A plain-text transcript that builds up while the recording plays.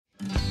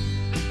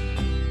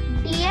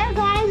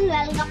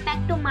welcome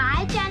back to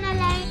my channel,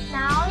 and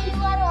now you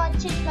are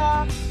watching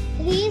a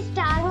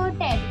 3-star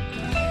hotel.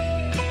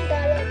 The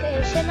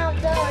location of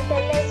the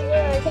hotel is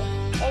good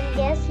and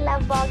guests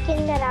love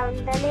walking around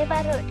the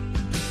neighborhood.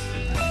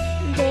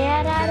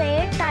 There are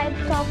 8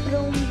 types of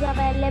rooms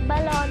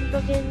available on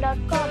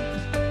booking.com.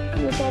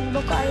 You can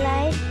book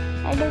online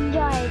and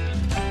enjoy it.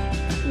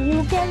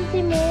 You can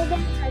see more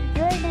than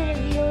 100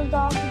 reviews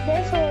of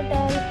this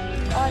hotel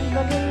on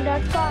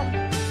booking.com.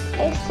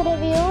 Its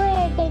review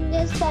rating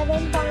is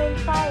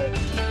 7.5,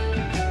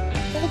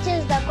 which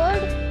is the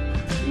good.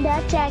 The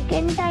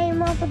check-in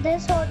time of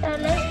this hotel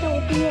is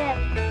 2 p.m.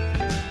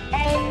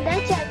 and the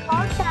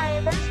check-out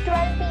time is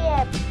 12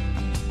 p.m.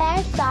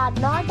 Pets are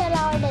not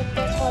allowed in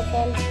this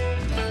hotel.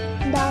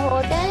 The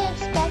hotel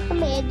accepts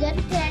major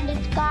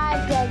credit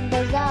cards and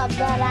reserves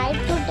the right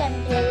to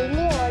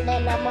temporarily hold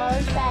an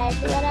amount prior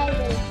to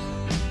arrival.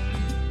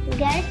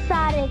 Guests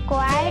are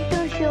required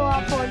to show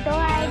a photo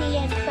ID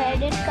and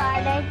credit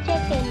card at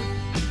check-in.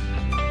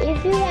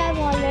 If you have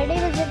already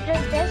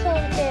visited this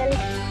hotel,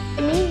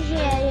 please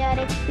share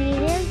your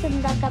experience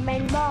in the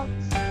comment box.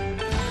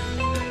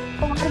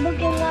 For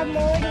booking or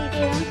more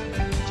details,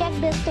 check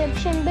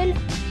description below.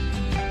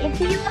 If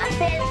you are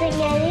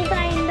facing any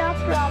kind of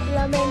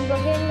problem in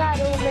booking a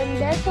room in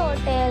this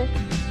hotel,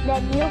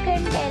 then you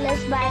can tell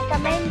us by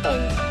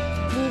commenting.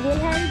 We will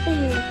help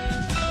you.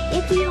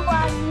 If you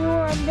are new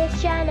on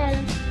this channel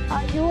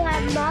or you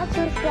have not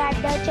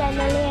subscribed our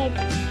channel yet,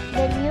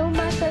 then you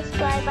must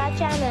subscribe our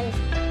channel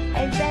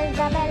and press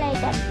the bell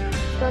icon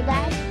so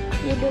that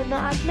you do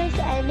not miss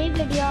any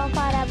video of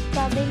our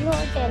upcoming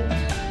hotel.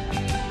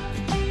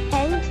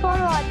 Thanks for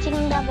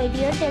watching the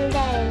video till the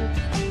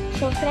end.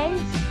 So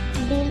friends,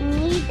 we'll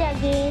meet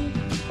again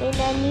in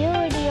a new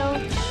video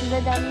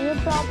with a new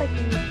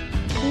property.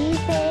 Be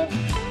safe,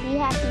 be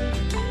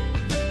happy.